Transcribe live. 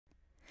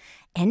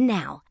And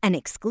now, an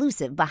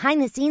exclusive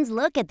behind-the-scenes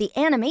look at the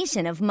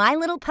animation of My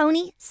Little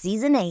Pony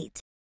Season 8.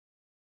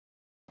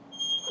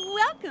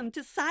 Welcome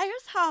to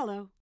Sire's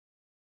Hollow.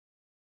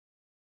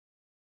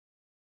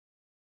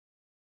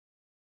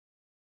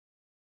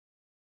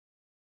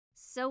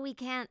 So we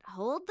can't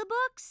hold the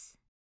books?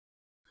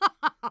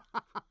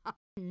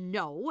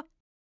 No.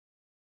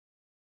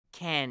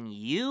 Can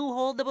you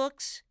hold the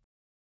books?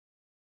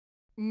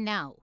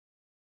 No.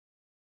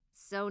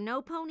 So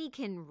no pony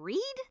can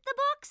read the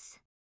books?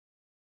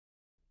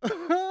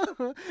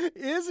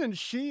 Isn't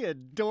she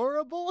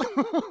adorable?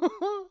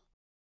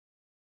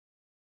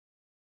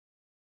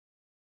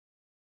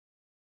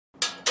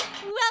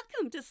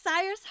 Welcome to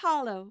Sire's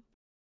Hollow.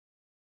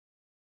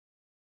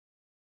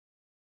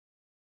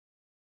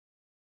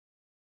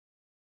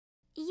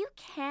 You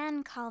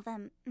can call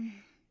them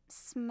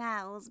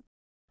smells,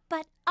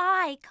 but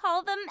I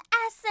call them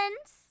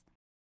essence.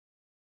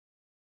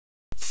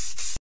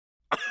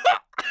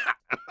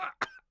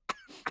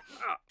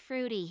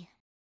 Fruity.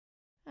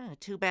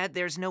 Too bad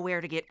there's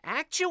nowhere to get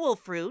actual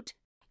fruit.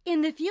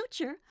 In the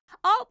future,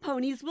 all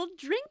ponies will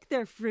drink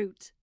their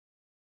fruit.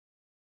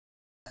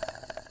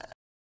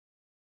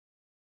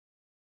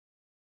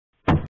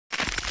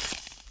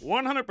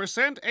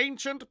 "100%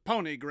 ancient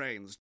pony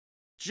grains,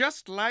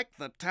 just like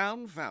the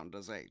town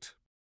founders ate.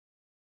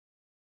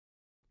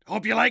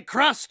 Hope you like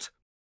crust.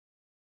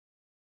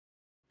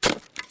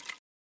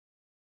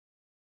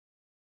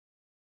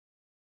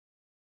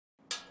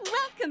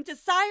 Welcome to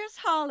Sire's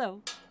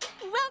Hollow.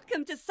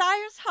 Welcome to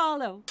Sire's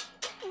Hollow.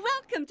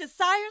 Welcome to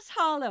Sire's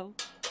Hollow.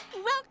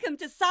 Welcome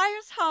to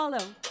Sire's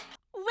Hollow.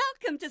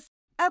 Welcome to...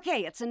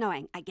 Okay, it's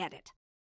annoying. I get it.